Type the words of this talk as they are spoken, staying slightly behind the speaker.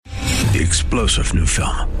The explosive new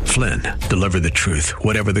film, Flynn, deliver the truth,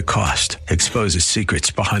 whatever the cost, exposes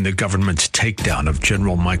secrets behind the government's takedown of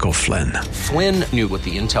General Michael Flynn. Flynn knew what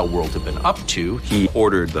the intel world had been up to. He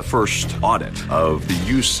ordered the first audit of the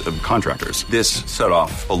use of contractors. This set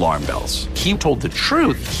off alarm bells. He told the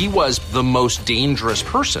truth. He was the most dangerous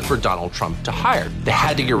person for Donald Trump to hire. They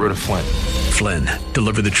had to get rid of Flynn. Flynn,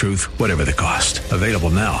 deliver the truth, whatever the cost. Available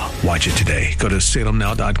now. Watch it today. Go to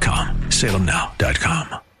salemnow.com.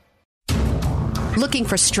 salemnow.com. Looking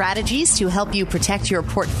for strategies to help you protect your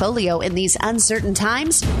portfolio in these uncertain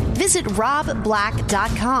times? Visit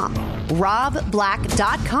robblack.com.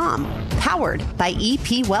 robblack.com. Powered by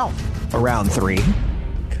EP Wealth. Around 3,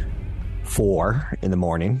 4 in the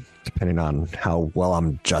morning, depending on how well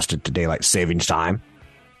I'm adjusted to daylight savings time,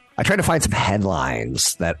 I try to find some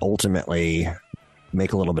headlines that ultimately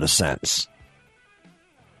make a little bit of sense.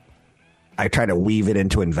 I try to weave it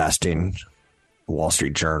into investing. Wall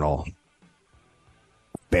Street Journal,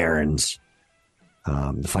 Barron's,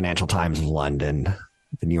 the Financial Times of London,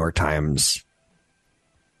 the New York Times.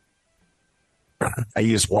 I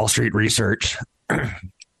use Wall Street Research.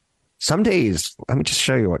 Some days, let me just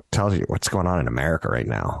show you what tells you what's going on in America right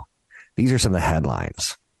now. These are some of the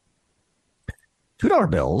headlines. $2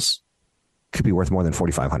 bills could be worth more than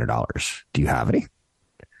 $4,500. Do you have any? Do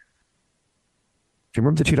you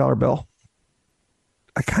remember the $2 bill?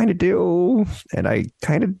 I kind of do, and I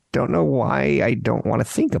kind of don't know why I don't want to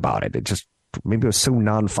think about it. It just, maybe it was so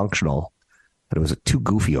non-functional that it was too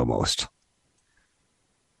goofy almost.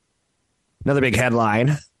 Another big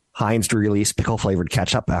headline, Heinz to release pickle-flavored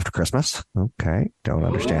ketchup after Christmas. Okay, don't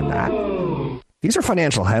understand that. These are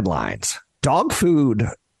financial headlines. Dog food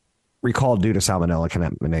recalled due to salmonella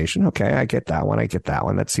contamination. Okay, I get that one.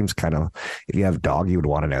 That seems kind of, if you have a dog, you would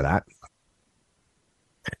want to know that.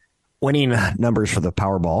 Winning numbers for the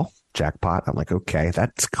Powerball jackpot. I'm like, okay,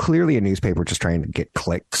 that's clearly a newspaper just trying to get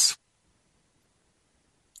clicks.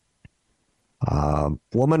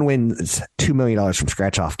 Woman wins $2 million from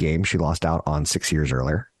scratch-off game she lost out on 6 years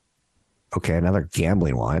earlier. Okay, another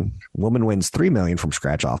gambling one. Woman wins $3 million from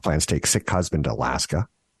scratch-off, plans to take sick husband to Alaska.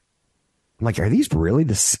 I'm like, are these really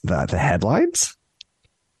the headlines?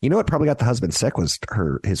 You know what probably got the husband sick was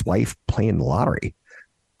his wife playing the lottery,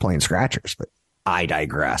 playing scratchers, but I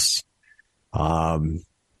digress. Not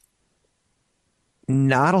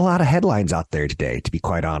a lot of headlines out there today, to be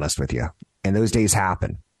quite honest with you. And those days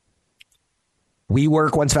happen.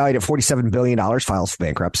 WeWork, once valued at $47 billion, files for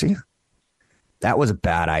bankruptcy. That was a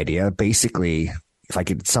bad idea. Basically, if I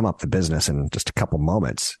could sum up the business in just a couple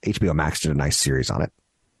moments, HBO Max did a nice series on it.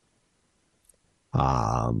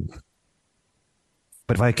 But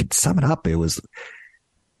if I could sum it up, it was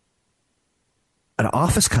an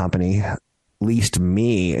office company leased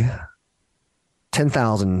me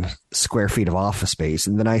 10,000 square feet of office space,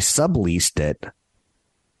 and then I subleased it.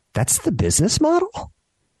 That's the business model?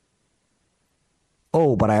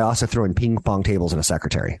 Oh, but I also throw in ping pong tables and a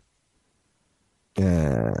secretary.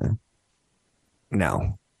 No.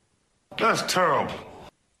 That's terrible.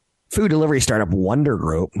 Food delivery startup Wonder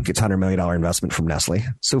Group gets $100 million investment from Nestle.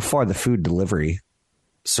 So far, the food delivery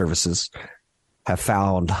services have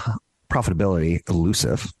found profitability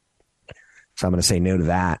elusive. So I'm going to say no to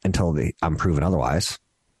that until I'm proven otherwise.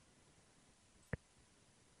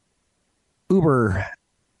 Uber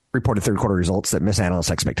reported third quarter results that miss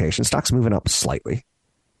analyst expectations. Stock's moving up slightly.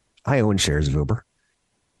 I own shares of Uber.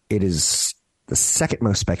 It is the second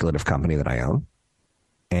most speculative company that I own,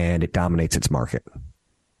 and it dominates its market.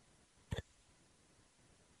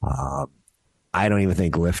 I don't even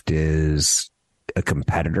think Lyft is a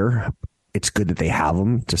competitor. It's good that they have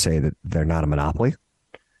them to say that they're not a monopoly.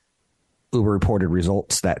 Uber reported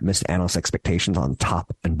results that missed analyst expectations on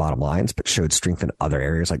top and bottom lines, but showed strength in other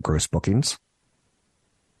areas like gross bookings.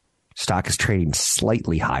 Stock is trading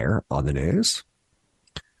slightly higher on the news,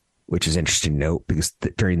 which is interesting to note because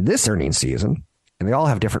during this earnings season, and they all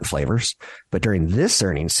have different flavors, but during this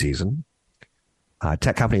earnings season,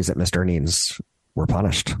 tech companies that missed earnings were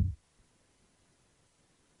punished.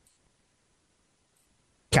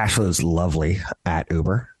 Cash flow is lovely at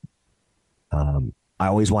Uber. I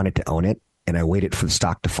always wanted to own it, and I waited for the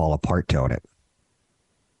stock to fall apart to own it.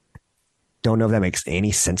 Don't know if that makes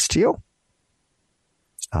any sense to you,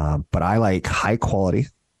 but I like high quality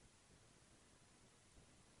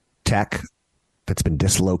tech that's been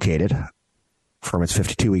dislocated from its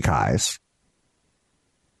 52-week highs,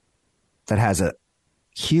 that has a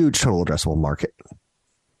huge total addressable market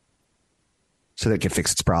so that it can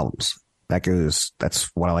fix its problems. That's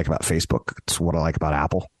what I like about Facebook. It's what I like about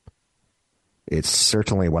Apple. It's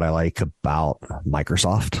certainly what I like about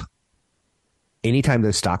Microsoft. Anytime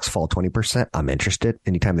those stocks fall 20%, I'm interested.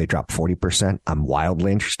 Anytime they drop 40%, I'm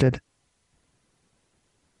wildly interested.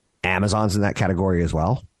 Amazon's in that category as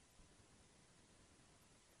well.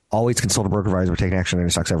 Always consult a broker advisor for taking action on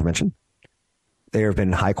any stocks ever mentioned. There have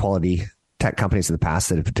been high quality tech companies in the past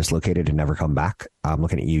that have dislocated and never come back. I'm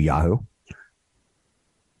looking at you, Yahoo.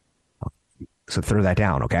 So throw that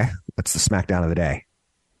down, okay? That's the smackdown of the day.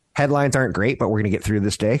 Headlines aren't great, but we're going to get through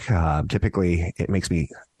this day. Typically, it makes me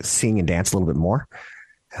sing and dance a little bit more,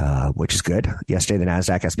 which is good. Yesterday, the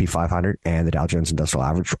NASDAQ, SP 500, and the Dow Jones Industrial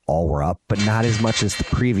Average all were up, but not as much as the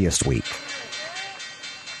previous week.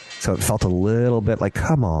 So it felt a little bit like,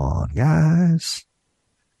 come on, guys.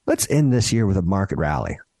 Let's end this year with a market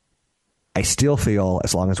rally. I still feel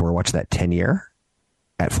as long as we're watching that 10-year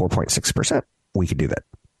at 4.6%, we could do that.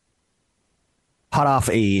 Hot off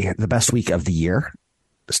the best week of the year.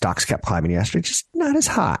 The stocks kept climbing yesterday, just not as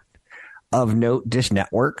hot. Of note, Dish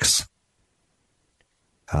Networks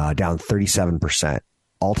down 37%,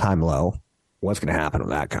 all-time low. What's going to happen with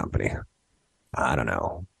that company? I don't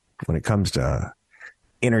know. When it comes to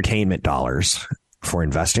entertainment dollars for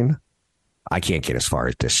investing, I can't get as far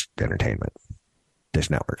as Dish Entertainment. Dish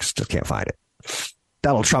Networks, just can't find it.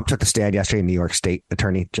 Donald Trump took the stand yesterday in New York State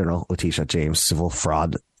Attorney General Letitia James' civil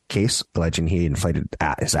fraud case, alleging he inflated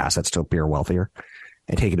his assets to appear wealthier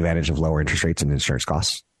and taking advantage of lower interest rates and insurance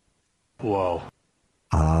costs. Whoa.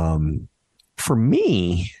 For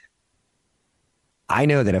me, I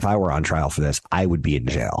know that if I were on trial for this, I would be in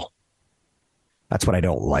jail. That's what I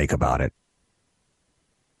don't like about it.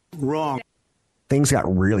 Wrong. Things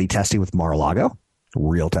got really testy with Mar-a-Lago.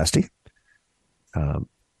 Real testy.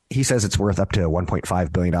 He says it's worth up to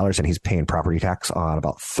 $1.5 billion and he's paying property tax on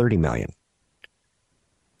about $30 million.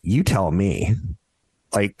 You tell me,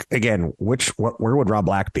 like, again, where would Rob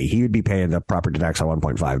Black be? He would be paying the property tax on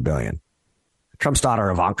 $1.5 billion. Trump's daughter,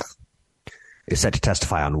 Ivanka, is set to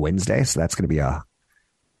testify on Wednesday. So that's going to be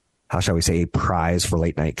how shall we say, a prize for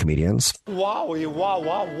late night comedians. Wow.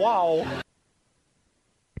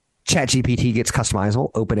 ChatGPT gets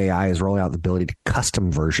customizable. OpenAI is rolling out the ability to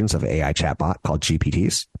custom versions of AI chatbot called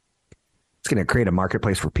GPTs. It's going to create a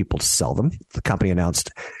marketplace for people to sell them. The company announced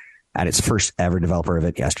at its first ever developer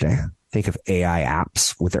event yesterday. Think of AI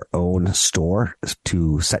apps with their own store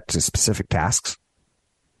to set to specific tasks.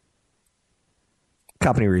 The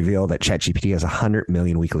company revealed that ChatGPT has 100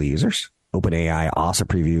 million weekly users. OpenAI also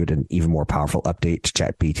previewed an even more powerful update to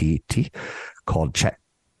ChatGPT called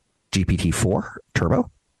ChatGPT 4 Turbo.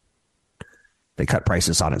 They cut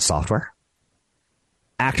prices on its software.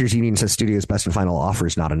 Actors Union says studio's best and final offer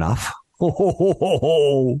is not enough.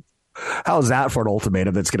 How's that for an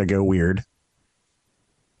ultimatum that's going to go weird?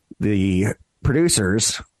 The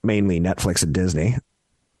producers, mainly Netflix and Disney,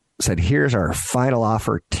 said, here's our final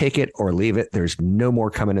offer, take it or leave it. There's no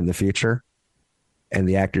more coming in the future. And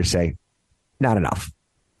the actors say, not enough.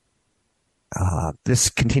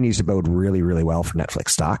 This continues to bode really, really well for Netflix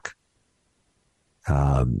stock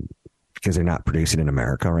because they're not producing in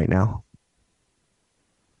America right now.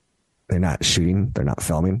 They're not shooting. They're not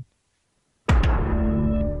filming.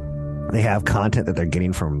 They have content that they're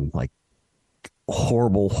getting from like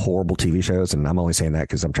horrible, horrible TV shows. And I'm only saying that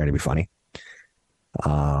because I'm trying to be funny.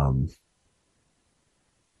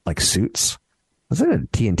 Like Suits. Was it a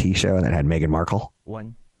TNT show that had Meghan Markle?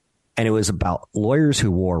 One. And it was about lawyers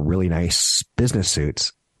who wore really nice business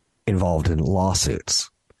suits involved in lawsuits.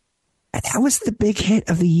 And that was the big hit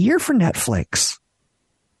of the year for Netflix.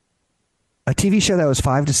 A TV show that was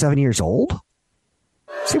 5 to 7 years old?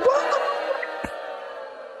 See, what?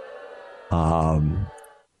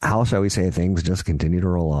 How shall we say things just continue to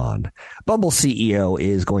roll on? Bumble CEO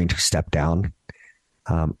is going to step down.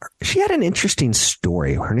 She had an interesting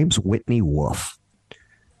story. Her name's Whitney Wolf.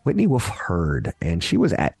 Whitney Wolf Hurd, and she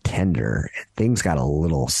was at Tinder. Things got a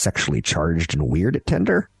little sexually charged and weird at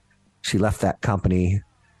Tinder. She left that company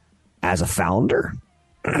as a founder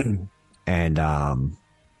and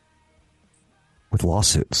with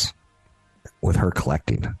lawsuits with her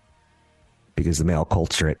collecting because the male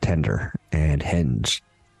culture at Tinder and Hinge.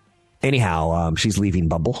 Anyhow, she's leaving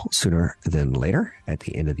Bumble sooner than later at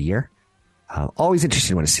the end of the year. Always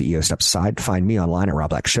interesting when a CEO steps aside. Find me online at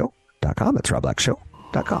robblackshow.com. That's robblackshow.com.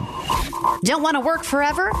 Don't want to work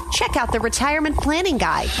forever? Check out the Retirement Planning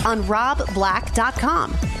Guide on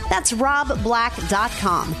robblack.com. That's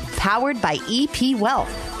robblack.com, powered by EP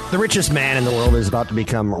Wealth. The richest man in the world is about to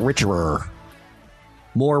become richer.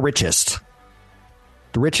 More richest.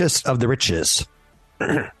 The richest of the richest.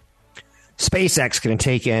 SpaceX going to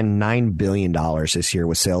take in $9 billion this year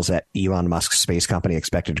with sales at Elon Musk's space company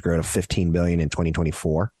expected to grow to $15 billion in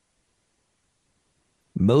 2024.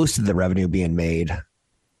 Most of the revenue being made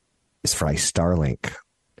is fly Starlink.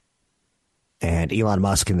 And Elon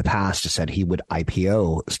Musk in the past has said he would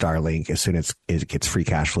IPO Starlink as soon as it gets free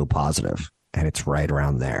cash flow positive, and it's right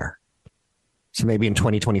around there. So maybe in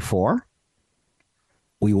 2024,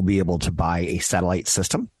 we will be able to buy a satellite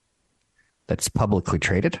system that's publicly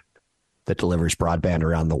traded that delivers broadband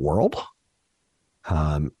around the world.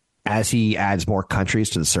 As he adds more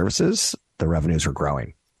countries to the services, the revenues are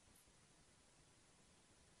growing.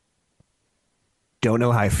 Don't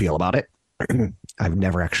know how I feel about it. I've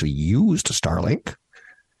never actually used Starlink.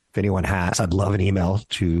 If anyone has, I'd love an email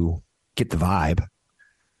to get the vibe.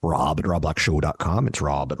 Rob@robblackshow.com. It's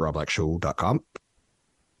rob@robblackshow.com.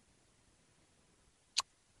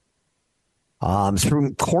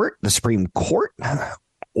 The Supreme Court,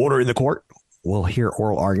 order in the court, will hear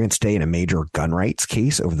oral arguments today in a major gun rights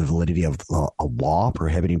case over the validity of a law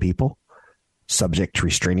prohibiting people subject to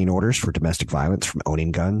restraining orders for domestic violence from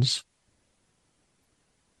owning guns.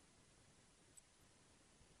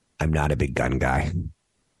 I'm not a big gun guy.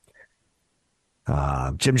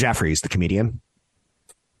 Jim Jeffries, the comedian,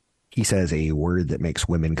 he says a word that makes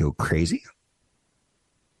women go crazy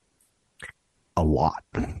a lot.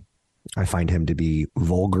 I find him to be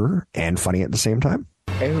vulgar and funny at the same time.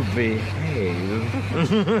 Oh, behave.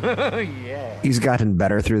 Yeah. He's gotten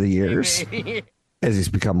better through the years as he's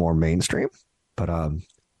become more mainstream. But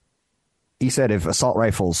he said if assault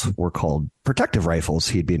rifles were called protective rifles,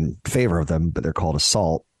 he'd be in favor of them, but they're called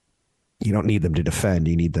assault. You don't need them to defend.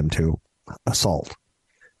 You need them to assault.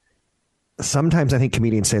 Sometimes I think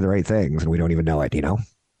comedians say the right things and we don't even know it, you know?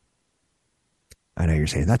 I know you're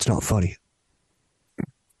saying, that's not funny.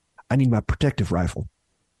 I need my protective rifle.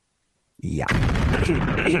 Yeah.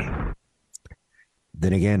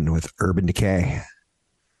 Then again, with urban decay,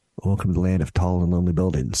 welcome to the land of tall and lonely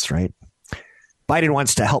buildings, right? Biden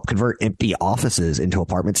wants to help convert empty offices into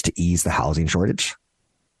apartments to ease the housing shortage.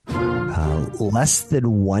 Less than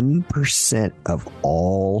 1% of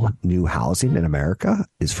all new housing in America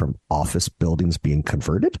is from office buildings being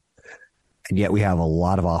converted. And yet we have a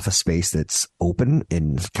lot of office space that's open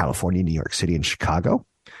in California, New York City, and Chicago.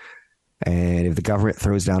 And if the government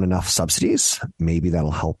throws down enough subsidies, maybe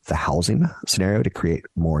that'll help the housing scenario to create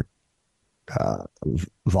more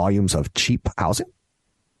volumes of cheap housing.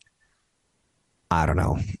 I don't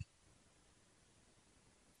know.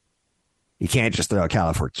 You can't just throw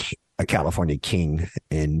a California king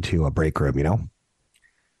into a break room, you know?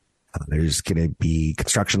 There's going to be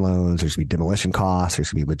construction loans. There's going to be demolition costs.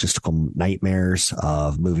 There's going to be logistical nightmares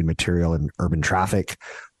of moving material in urban traffic,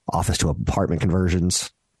 office to apartment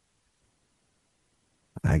conversions.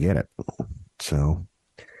 I get it. So,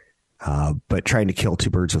 but trying to kill two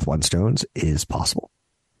birds with one stone is possible.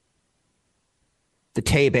 The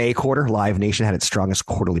Tay Bay quarter, Live Nation had its strongest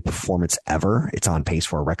quarterly performance ever. It's on pace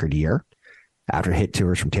for a record year after hit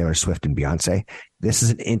tours from Taylor Swift and Beyonce. This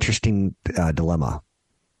is an interesting dilemma.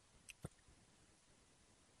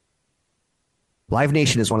 Live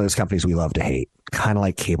Nation is one of those companies we love to hate, kind of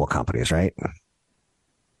like cable companies, right?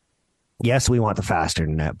 Yes, we want the fast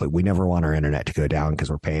internet, but we never want our internet to go down because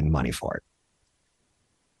we're paying money for it.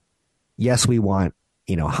 Yes, we want,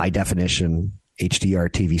 high definition HDR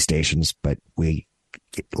TV stations, but we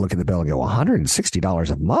look at the bill and go,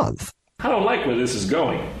 $160 a month. I don't like where this is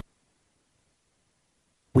going.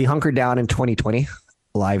 We hunkered down in 2020.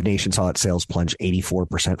 Live Nation saw its sales plunge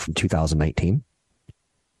 84% from 2019.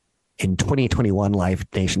 In 2021, Live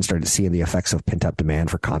Nation started seeing the effects of pent-up demand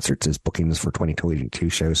for concerts as bookings for 2022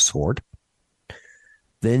 shows soared.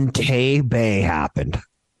 Then Tay Bay happened.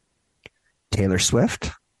 Taylor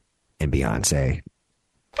Swift and Beyonce.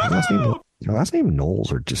 Her last name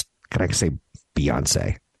Knowles, or just, can I say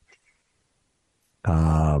Beyonce?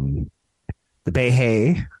 The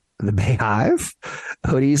Bayhive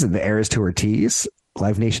hoodies and the Eras Tour tees.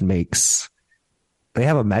 Live Nation makes... They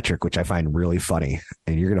have a metric, which I find really funny,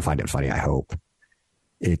 and you're going to find it funny, I hope.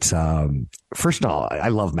 It's, first of all, I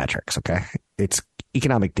love metrics, okay? It's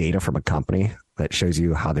economic data from a company that shows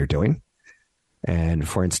you how they're doing. And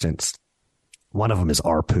for instance, one of them is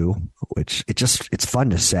ARPU, which it's fun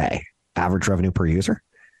to say, average revenue per user.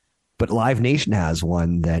 But Live Nation has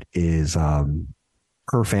one that is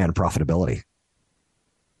per fan profitability.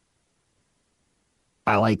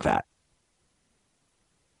 I like that.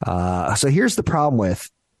 So here's the problem with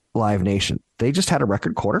Live Nation. They just had a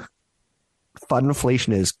record quarter. Fund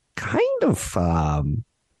inflation is kind of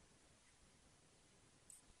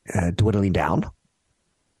dwindling down.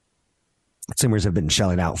 Consumers have been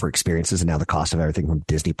shelling out for experiences, and now the cost of everything from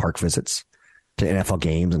Disney park visits to NFL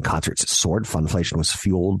games and concerts soared. Fund inflation was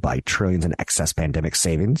fueled by trillions in excess pandemic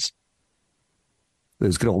savings.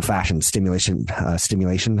 Those good old-fashioned stimulation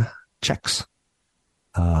checks.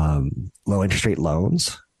 low interest rate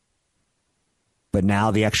loans. But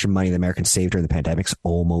now the extra money the Americans saved during the pandemic's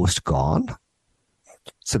almost gone.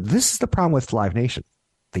 So this is the problem with Live Nation.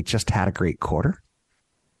 They just had a great quarter.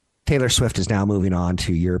 Taylor Swift is now moving on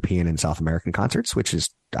to European and South American concerts, which is,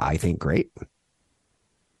 I think, great.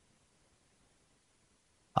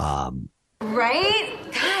 Right?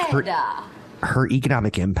 Kinda. Her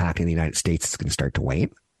economic impact in the United States is going to start to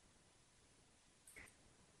wane.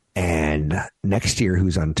 And next year,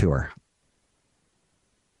 who's on tour?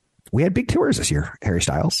 We had big tours this year. Harry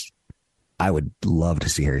Styles. I would love to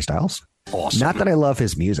see Harry Styles. Awesome. Not that I love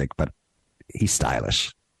his music, but he's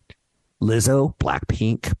stylish. Lizzo,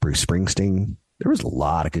 Blackpink, Bruce Springsteen. There was a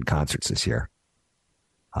lot of good concerts this year.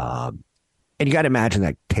 And you got to imagine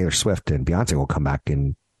that Taylor Swift and Beyonce will come back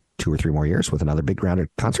in 2 or 3 more years with another big round of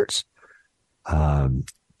concerts.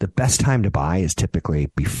 The best time to buy is typically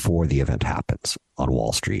before the event happens on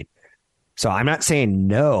Wall Street. So I'm not saying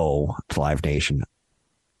no to Live Nation.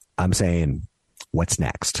 I'm saying what's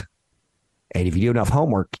next? And if you do enough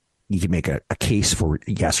homework, you can make a case for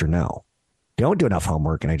yes or no. Don't do enough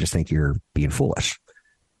homework, and I just think you're being foolish.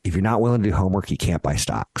 If you're not willing to do homework, you can't buy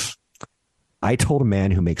stocks. I told a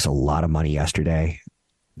man who makes a lot of money yesterday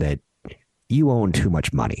that you own too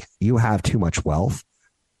much money. You have too much wealth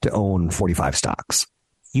to own 45 stocks.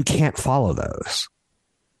 You can't follow those.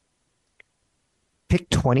 Pick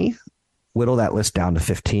 20, whittle that list down to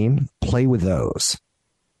 15, play with those.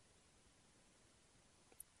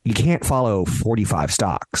 You can't follow 45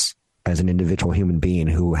 stocks as an individual human being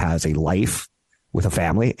who has a life with a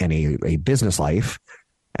family and a business life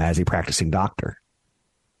as a practicing doctor.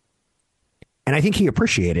 And I think he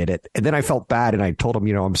appreciated it. And then I felt bad and I told him,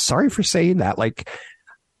 I'm sorry for saying that. Like,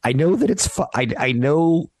 I know that it's I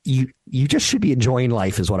know you just should be enjoying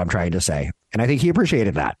life is what I'm trying to say. And I think he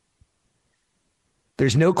appreciated that.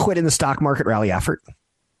 There's no quit in the stock market rally effort.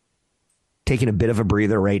 Taking a bit of a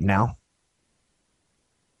breather right now.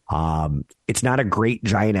 It's not a great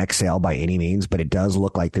giant exhale by any means, but it does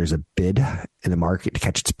look like there's a bid in the market to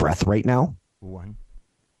catch its breath right now.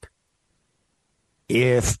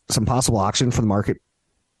 If some possible auction for the market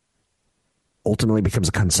ultimately becomes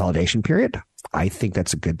a consolidation period, I think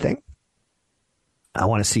that's a good thing. I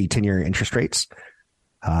want to see 10-year interest rates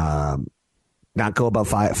not go above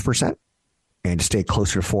 5% and to stay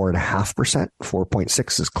closer to 4.5%.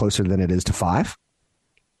 4.6 is closer than it is to 5.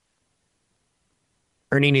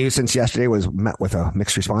 Earning news since yesterday was met with a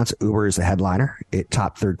mixed response. Uber is the headliner. It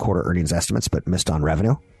topped third quarter earnings estimates, but missed on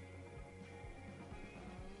revenue.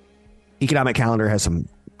 Economic calendar has some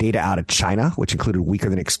data out of China, which included weaker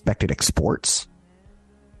than expected exports.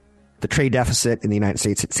 The trade deficit in the United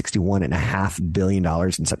States hit $61.5 billion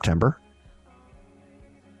in September.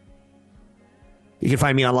 You can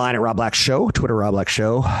find me online at Rob Black Show, Twitter Rob Black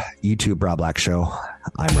Show, YouTube Rob Black Show.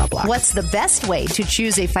 I'm Rob Black. What's the best way to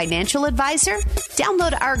choose a financial advisor?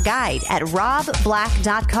 Download our guide at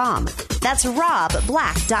robblack.com. That's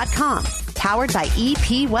robblack.com. Powered by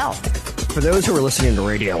EP Wealth. For those who are listening to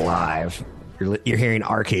Radio Live, you're hearing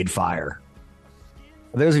Arcade Fire.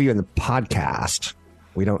 For those of you in the podcast,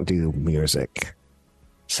 we don't do music.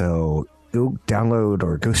 So go download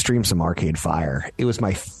or go stream some Arcade Fire. It was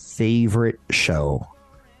my favorite show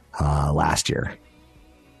last year.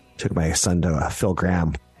 Took my son to a Phil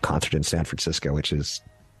Graham concert in San Francisco, it's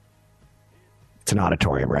an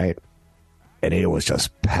auditorium, right? And it was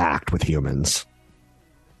just packed with humans.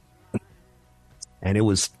 And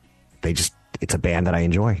it's a band that I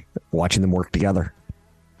enjoy watching them work together.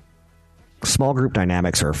 Small group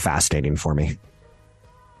dynamics are fascinating for me.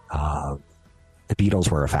 The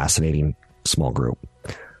Beatles were a fascinating small group.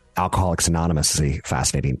 Alcoholics Anonymous is a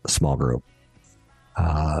fascinating small group.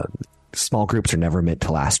 Small groups are never meant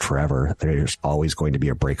to last forever. There's always going to be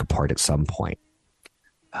a break apart at some point.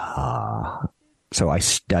 So I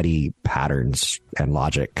study patterns and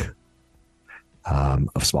logic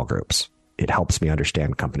of small groups. It helps me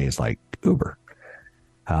understand companies like Uber.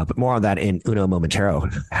 But more on that in uno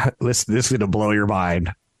momentero. This is going to blow your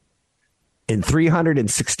mind. In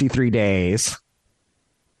 363 days,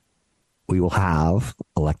 we will have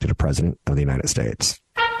elected a president of the United States.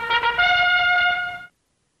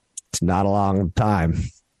 It's not a long time.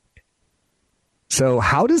 So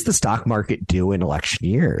how does the stock market do in election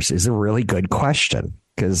years is a really good question,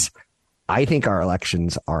 because I think our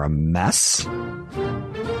elections are a mess.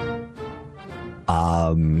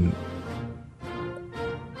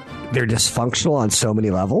 They're dysfunctional on so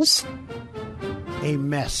many levels. A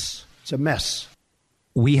mess. It's a mess.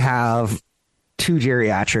 We have 2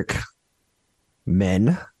 geriatric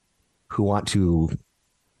men who want to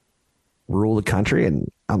rule the country, and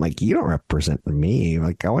I'm like, you don't represent me.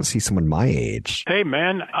 Like, I want to see someone my age. Hey,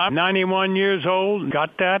 man, I'm 91 years old.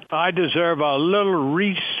 Got that? I deserve a little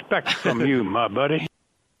respect from you, my buddy.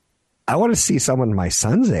 I want to see someone my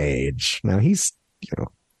son's age. Now, he's,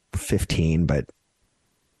 15, but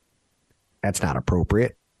that's not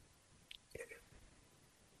appropriate.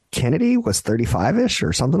 Kennedy was 35-ish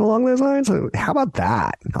or something along those lines. How about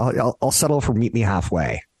that? I'll settle for meet me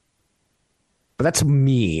halfway. But that's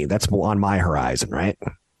me. That's on my horizon, right?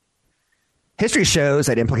 History shows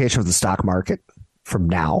that implications of the stock market from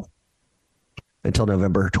now until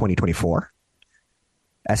November 2024.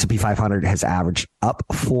 S&P 500 has averaged up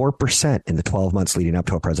 4% in the 12 months leading up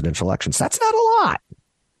to a presidential election. So that's not a lot.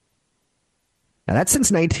 Now, that's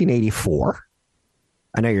since 1984.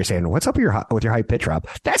 I know you're saying, what's up with your high pitch, Rob?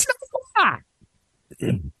 That's not a lot.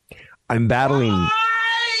 I'm battling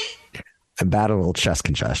a little chest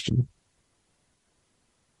congestion.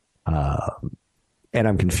 And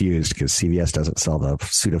I'm confused because CVS doesn't sell the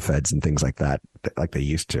Sudafeds and things like that like they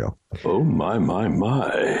used to. Oh,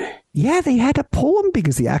 my. Yeah, they had to pull them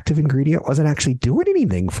because the active ingredient wasn't actually doing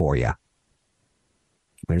anything for you.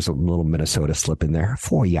 There's a little Minnesota slip in there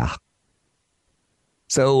for you.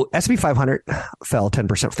 So S&P 500 fell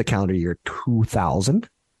 10% for the calendar year 2000.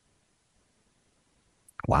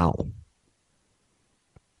 Wow.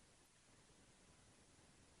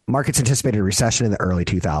 Markets anticipated a recession in the early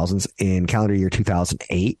 2000s. In calendar year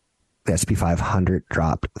 2008, the S&P 500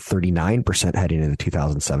 dropped 39% heading into the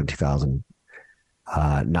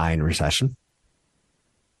 2007-2009 recession.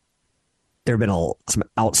 There have been some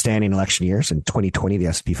outstanding election years. In 2020, the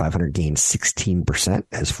S&P 500 gained 16%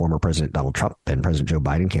 as former President Donald Trump and President Joe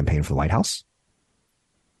Biden campaigned for the White House.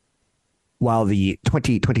 While the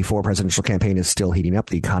 2024 presidential campaign is still heating up,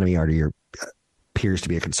 the economy appears to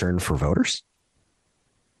be a concern for voters.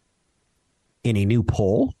 In a new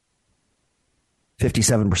poll,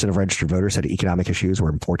 57% of registered voters said economic issues were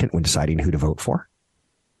important when deciding who to vote for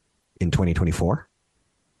in 2024.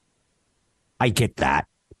 I get that.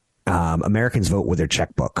 Americans vote with their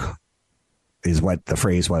checkbook is what the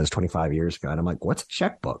phrase was 25 years ago. And I'm like, what's a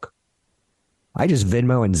checkbook? I just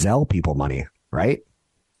Venmo and Zelle people money, right?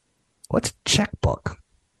 What's a checkbook?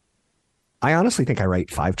 I honestly think I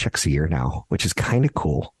write 5 checks a year now, which is kind of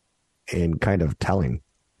cool and kind of telling.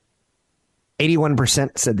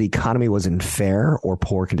 81% said the economy was in fair or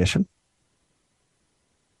poor condition.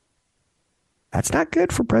 That's not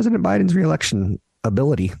good for President Biden's reelection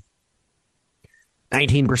ability.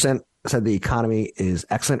 19% said the economy is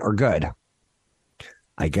excellent or good.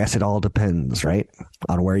 I guess it all depends, right,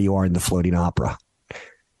 on where you are in the floating opera.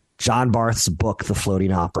 John Barth's book, The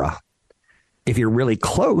Floating Opera. If you're really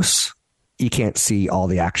close, you can't see all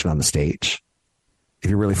the action on the stage. If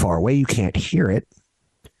you're really far away, you can't hear it.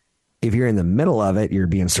 If you're in the middle of it, you're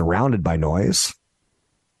being surrounded by noise.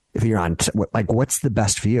 If you're on, what's the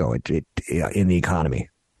best view in the economy?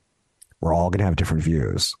 We're all going to have different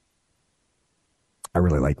views. I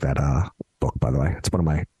really like that book, by the way. It's one of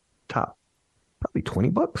my top, probably 20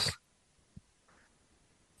 books.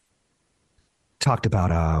 Talked about,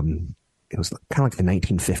 it was kind of like the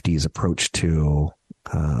 1950s approach to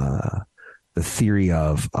the theory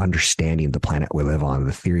of understanding the planet we live on,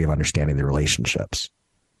 the theory of understanding the relationships.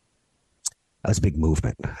 That was a big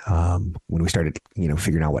movement when we started,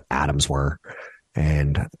 figuring out what atoms were.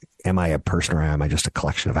 And am I a person or am I just a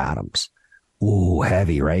collection of atoms? Ooh,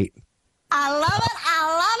 heavy, right? I love it.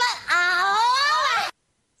 I love it. I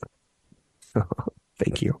love it.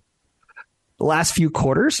 Thank you. The last few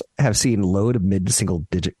quarters have seen low to mid single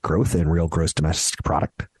digit growth in real gross domestic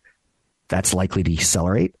product. That's likely to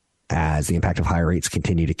decelerate as the impact of higher rates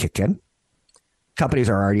continue to kick in. Companies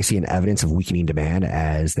are already seeing evidence of weakening demand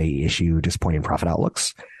as they issue disappointing profit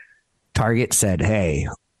outlooks. Target said, hey,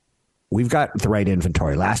 we've got the right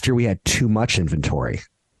inventory. Last year, we had too much inventory.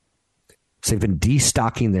 So they've been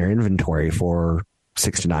destocking their inventory for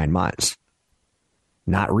 6 to 9 months,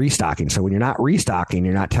 not restocking. So when you're not restocking,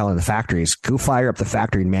 you're not telling the factories, go fire up the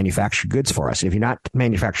factory and manufacture goods for us. And if you're not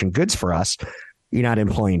manufacturing goods for us, you're not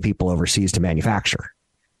employing people overseas to manufacture.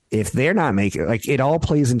 If they're not making, it all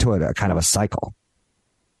plays into a kind of a cycle.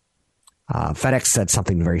 FedEx said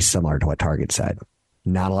something very similar to what Target said.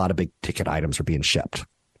 Not a lot of big ticket items are being shipped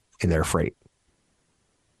in their freight.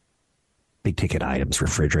 Big ticket items,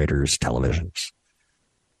 refrigerators, televisions,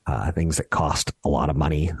 things that cost a lot of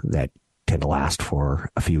money that tend to last for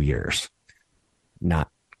a few years, not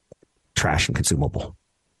trash and consumable.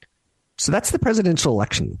 So that's the presidential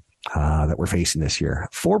election that we're facing this year.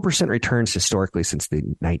 4% returns historically since the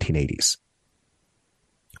 1980s.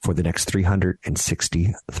 For the next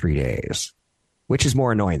 363 days. Which is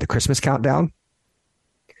more annoying, the Christmas countdown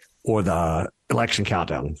or the election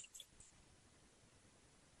countdown.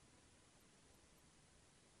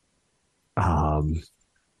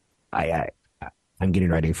 I'm getting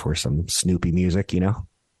ready for some Snoopy music, the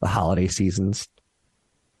holiday seasons.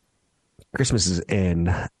 Christmas is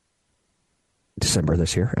in December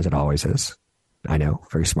this year, as it always is. I know,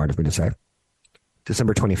 very smart of me to say.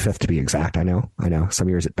 December 25th to be exact, I know. Some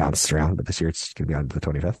years it bounces around, but this year it's going to be on the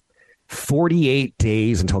 25th. 48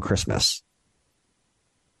 days until Christmas.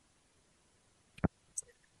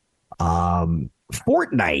 Fortnite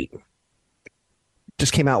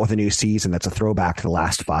just came out with a new season that's a throwback to the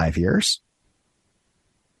last 5 years.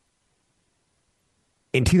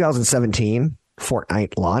 In 2017,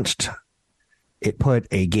 Fortnite launched. It put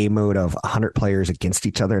a game mode of 100 players against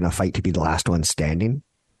each other in a fight to be the last one standing.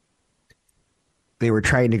 They were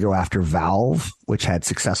trying to go after Valve, which had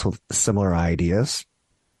success with similar ideas.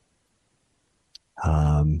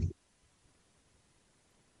 And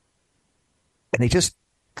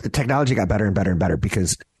the technology got better and better and better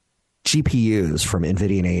because GPUs from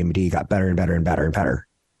NVIDIA and AMD got better and better and better and better.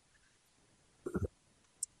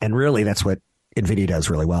 And really, that's what NVIDIA does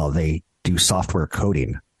really well. They do software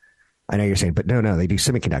coding. I know you're saying, but no, they do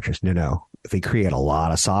semiconductors. No. They create a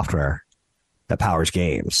lot of software that powers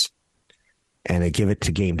games. And they give it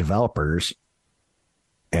to game developers.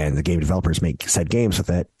 And the game developers make said games with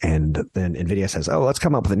it. And then NVIDIA says, let's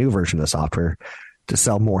come up with a new version of the software to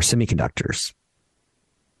sell more semiconductors.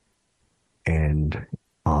 And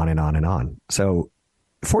on and on and on. So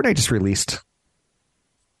Fortnite just released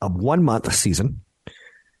a 1 month season,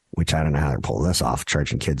 which I don't know how they're pulling this off,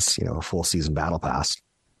 charging kids, a full season battle pass,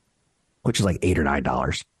 which is like $8 or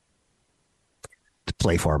 $9 to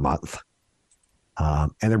play for a month.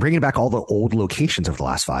 And they're bringing back all the old locations of the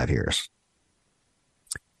last 5 years.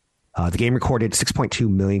 The game recorded 6.2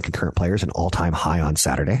 million concurrent players, an all-time high on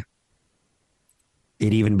Saturday.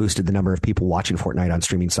 It even boosted the number of people watching Fortnite on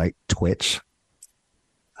streaming site Twitch,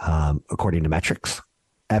 according to metrics.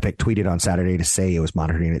 Epic tweeted on Saturday to say it was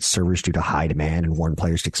monitoring its servers due to high demand and warned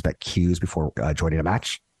players to expect queues before joining a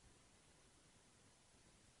match.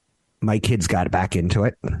 My kids got back into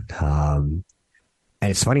it. And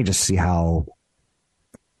it's funny just to see how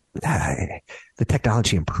the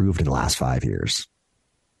technology improved in the last 5 years.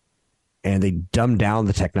 And they dumbed down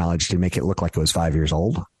the technology to make it look like it was 5 years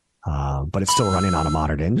old. But it's still running on a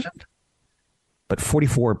modern engine. But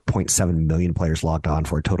 44.7 million players logged on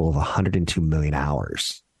for a total of 102 million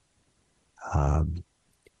hours.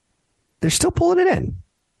 They're still pulling it in,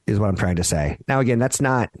 is what I'm trying to say. Now, again, that's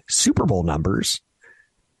not Super Bowl numbers.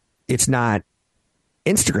 It's not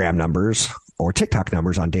Instagram numbers or TikTok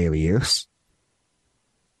numbers on daily use.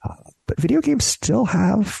 But video games still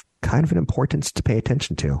have kind of an importance to pay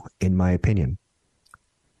attention to, in my opinion.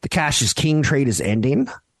 The cash is king trade is ending.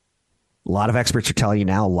 A lot of experts are telling you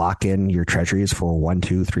now, lock in your treasuries for 1,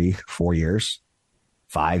 2, 3, 4 years,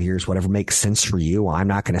 5 years, whatever makes sense for you. I'm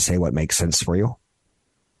not going to say what makes sense for you.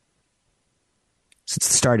 Since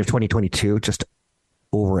the start of 2022, just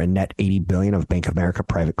over a net $80 billion of Bank of America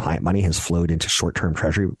private client money has flowed into short-term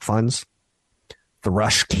treasury funds. The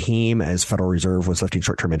rush came as Federal Reserve was lifting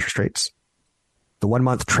short-term interest rates. The 1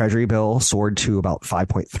 month treasury bill soared to about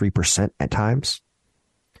 5.3% at times.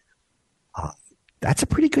 That's a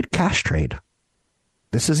pretty good cash trade.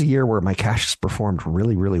 This is a year where my cash has performed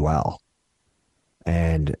really, really well.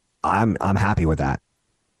 And I'm happy with that.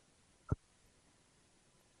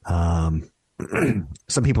 Some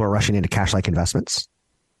people are rushing into cash-like investments.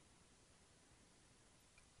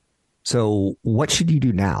 So what should you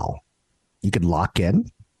do now? You could lock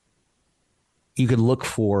in. You could look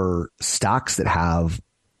for stocks that have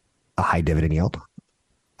a high dividend yield.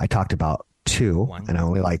 I talked about two, and I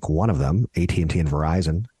only like one of them, AT&T and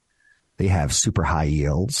Verizon. They have super high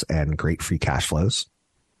yields and great free cash flows.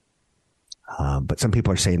 But some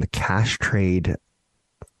people are saying the cash trade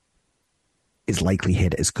is likely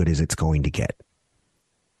hit as good as it's going to get.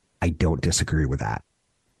 I don't disagree with that.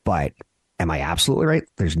 But am I absolutely right?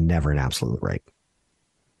 There's never an absolute right.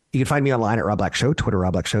 You can find me online at Rob Black Show, Twitter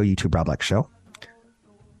Rob Black Show, YouTube Rob Black Show.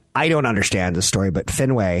 I don't understand this story, but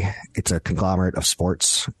Fenway, it's a conglomerate of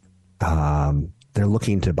sports. They're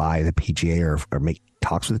looking to buy the PGA or make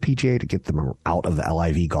talks with the PGA to get them out of the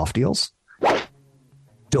LIV golf deals.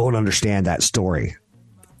 Don't understand that story.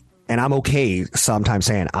 And I'm okay sometimes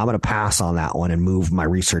saying I'm going to pass on that one and move my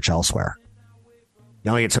research elsewhere. You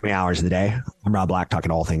only get so many hours in the day. I'm Rob Black,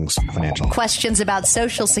 talking all things financial. Questions about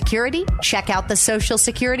Social Security? Check out the Social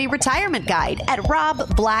Security Retirement Guide at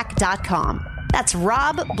robblack.com. That's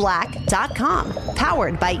robblack.com,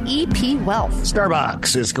 powered by EP Wealth.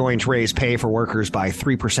 Starbucks is going to raise pay for workers by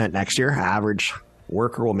 3% next year. Average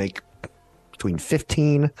worker will make between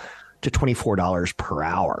 $15 to $24 per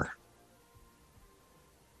hour.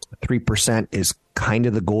 3% is kind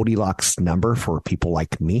of the Goldilocks number for people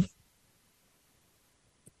like me.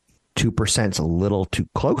 2% is a little too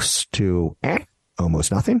close to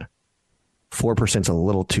almost nothing. 4% is a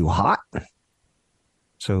little too hot.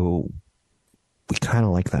 So we kind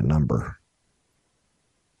of like that number.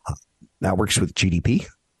 That works with GDP.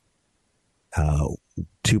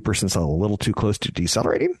 2% is a little too close to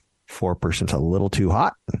decelerating. 4% is a little too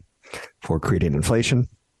hot for creating inflation.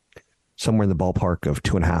 Somewhere in the ballpark of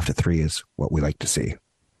 2.5 to 3 is what we like to see.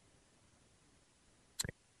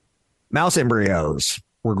 Mouse embryos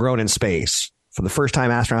were grown in space. For the first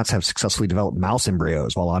time, astronauts have successfully developed mouse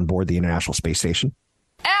embryos while on board the International Space Station.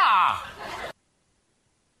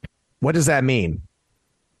 What does that mean?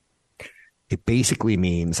 It basically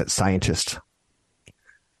means that scientists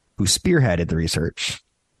who spearheaded the research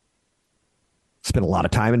spent a lot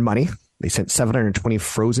of time and money. They sent 720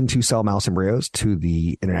 frozen 2-cell mouse embryos to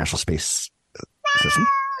the International Space System.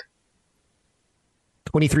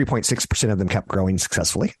 23.6% of them kept growing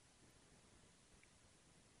successfully.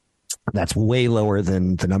 That's way lower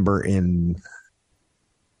than the number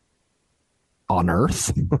on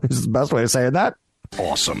Earth. Is the best way to say that.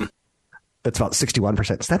 Awesome. That's about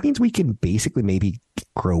 61%. So that means we can basically maybe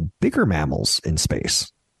grow bigger mammals in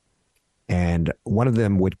space. And one of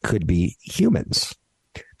them could be humans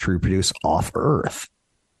to reproduce off Earth.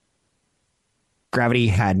 Gravity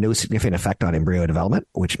had no significant effect on embryo development,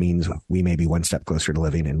 which means we may be one step closer to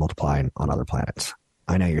living and multiplying on other planets.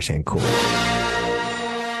 I know you're saying cool.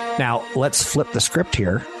 Now, let's flip the script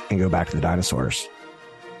here and go back to the dinosaurs.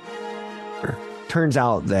 Turns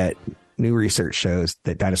out that new research shows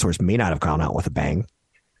that dinosaurs may not have gone out with a bang,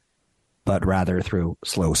 but rather through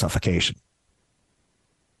slow suffocation.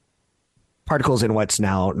 Particles in what's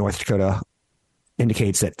now North Dakota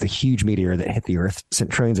indicates that the huge meteor that hit the Earth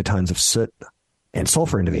sent trillions of tons of soot and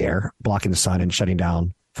sulfur into the air, blocking the sun and shutting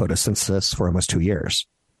down photosynthesis for almost 2 years.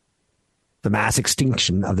 The mass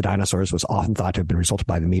extinction of the dinosaurs was often thought to have been resulted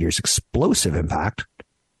by the meteor's explosive impact,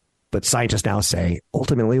 but scientists now say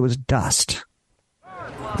ultimately it was dust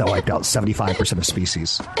that wiped out 75% of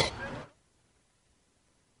species.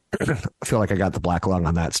 I feel like I got the black lung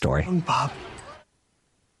on that story. Bob.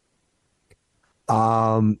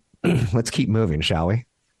 Let's keep moving, shall we?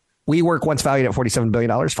 WeWork, once valued at $47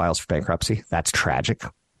 billion, files for bankruptcy. That's tragic.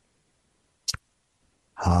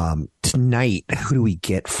 Tonight, who do we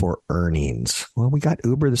get for earnings? Well, we got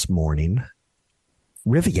Uber this morning.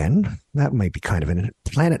 Rivian, that might be kind of in it.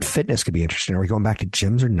 Planet Fitness could be interesting. Are we going back to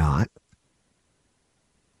gyms or not?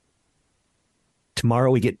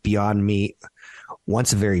 Tomorrow we get Beyond Meat.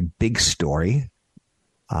 Once a very big story.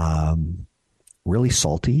 Really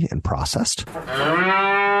salty and processed.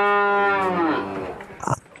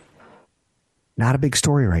 Not a big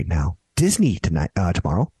story right now. Disney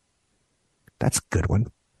tomorrow. That's a good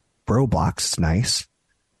one. Roblox is nice.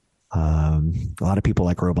 A lot of people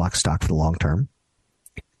like Roblox stock for the long term.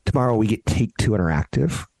 Tomorrow we get Take-Two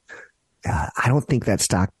Interactive. I don't think that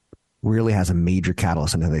stock really has a major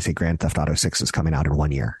catalyst until they say Grand Theft Auto 6 is coming out in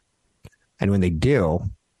 1 year. And when they do,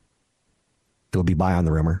 there'll be buy on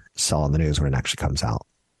the rumor, sell on the news when it actually comes out.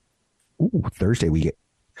 Ooh, Thursday we get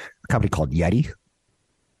a company called Yeti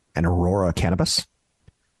and Aurora Cannabis.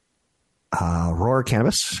 Aurora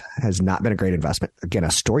Cannabis has not been a great investment. Again,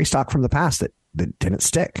 a story stock from the past that didn't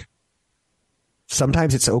stick.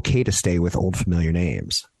 Sometimes it's okay to stay with old familiar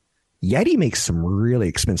names. Yeti makes some really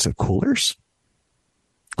expensive coolers.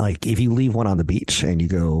 Like if you leave one on the beach and you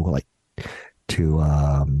go like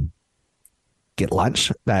to get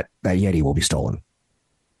lunch, that Yeti will be stolen.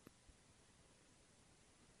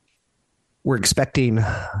 We're expecting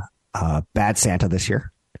Bad Santa this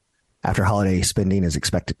year. After holiday spending is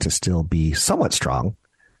expected to still be somewhat strong,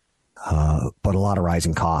 but a lot of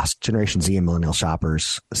rising costs. Generation Z and millennial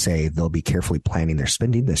shoppers say they'll be carefully planning their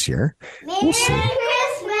spending this year. We'll see.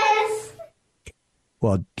 Christmas.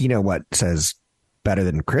 Well, you know what says better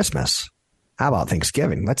than Christmas? How about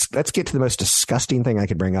Thanksgiving? Let's get to the most disgusting thing I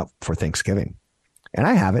could bring up for Thanksgiving. And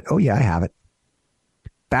I have it. Oh, yeah, I have it.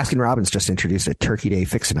 Baskin-Robbins just introduced a Turkey Day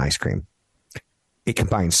Fixin' ice cream. It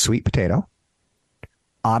combines sweet potato,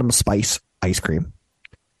 autumn spice ice cream,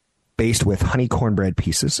 based with honey cornbread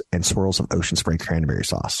pieces and swirls of ocean spray cranberry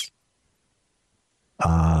sauce.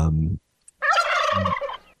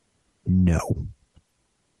 No.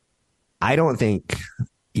 I don't think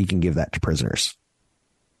you can give that to prisoners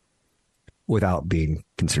without being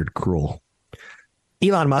considered cruel.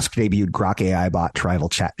 Elon Musk debuted Grok AI bot to rival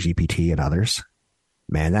ChatGPT and others.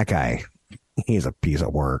 Man, that guy, he's a piece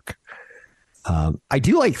of work. I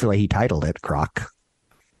do like the way he titled it, Grok.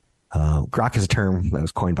 Grok is a term that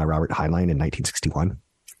was coined by Robert Heinlein in 1961.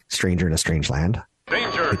 Stranger in a Strange Land.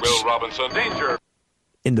 Danger, Will Robinson, danger.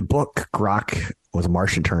 In the book, Grok was a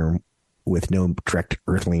Martian term with no direct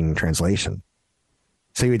Earthling translation.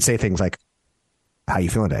 So you would say things like, how you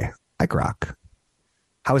feeling today? I grok.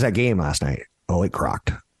 How was that game last night? Oh, it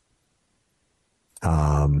grokked.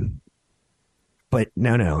 But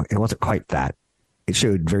no, it wasn't quite that. It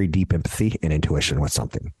showed very deep empathy and intuition with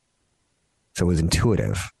something. So it was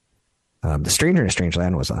intuitive. The Stranger in a Strange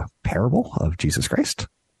Land was a parable of Jesus Christ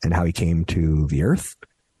and how he came to the earth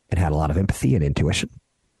and had a lot of empathy and intuition.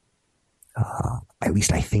 At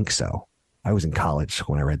least I think so. I was in college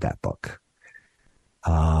when I read that book.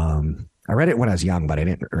 I read it when I was young, but I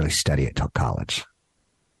didn't really study it till college.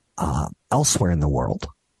 Elsewhere in the world,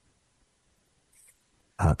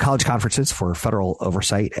 college conferences for federal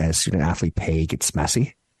oversight as student athlete pay gets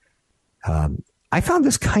messy. I found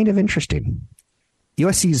this kind of interesting.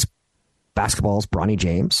 USC's basketball's Bronny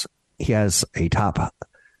James, he has a top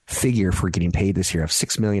figure for getting paid this year of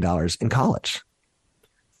 $6 million in college.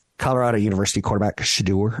 Colorado University quarterback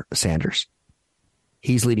Shedeur Sanders,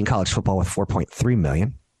 he's leading college football with $4.3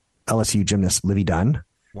 million. LSU gymnast Livy Dunn,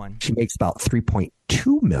 she makes about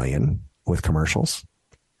 $3.2 million with commercials.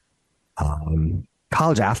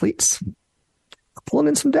 College athletes pulling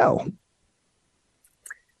in some dough.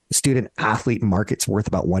 The student athlete market's worth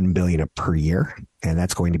about $1 billion per year, and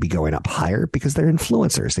that's going to be going up higher because they're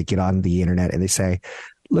influencers. They get on the internet and they say,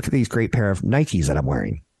 "Look at these great pair of Nikes that I'm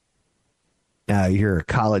wearing." Now, you're a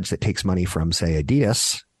college that takes money from, say,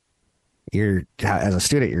 Adidas. As a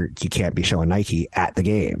student, you can't be showing Nike at the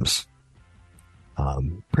games.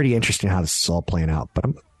 Pretty interesting how this is all playing out, but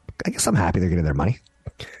I guess I'm happy they're getting their money.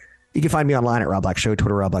 You can find me online at Rob Black Show,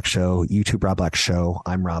 Twitter Rob Black Show, YouTube Rob Black Show.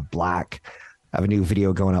 I'm Rob Black. I have a new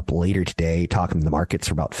video going up later today talking to the markets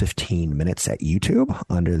for about 15 minutes at YouTube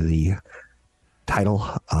under the title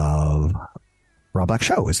of Rob Black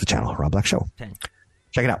Show is the channel, Rob Black Show.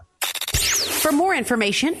 Check it out. For more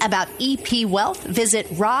information about EP Wealth, visit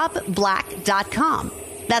robblack.com.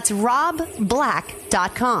 That's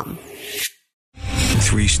robblack.com.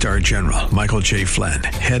 3-star General Michael J. Flynn,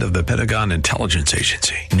 head of the Pentagon Intelligence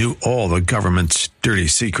Agency, knew all the government's dirty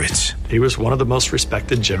secrets. He was one of the most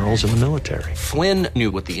respected generals in the military. Flynn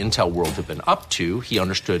knew what the intel world had been up to. He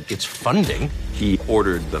understood its funding. He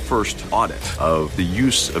ordered the first audit of the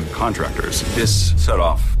use of contractors. This set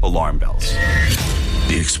off alarm bells.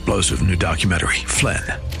 The explosive new documentary, Flynn,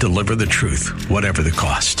 Deliver the Truth, Whatever the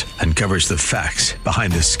Cost, uncovers the facts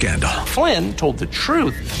behind this scandal. Flynn told the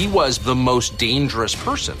truth. He was the most dangerous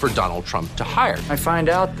person for Donald Trump to hire. I find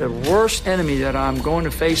out the worst enemy that I'm going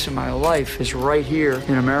to face in my life is right here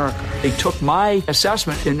in America. They took my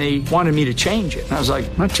assessment and they wanted me to change it. And I was like,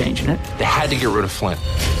 I'm not changing it. They had to get rid of Flynn.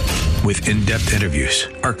 With in-depth interviews,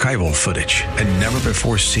 archival footage, and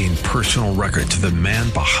never-before-seen personal records of the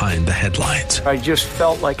man behind the headlines. I just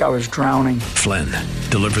felt like I was drowning. Flynn,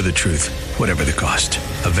 Deliver the Truth, Whatever the Cost.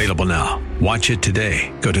 Available now. Watch it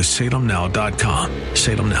today. Go to salemnow.com.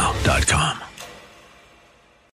 salemnow.com.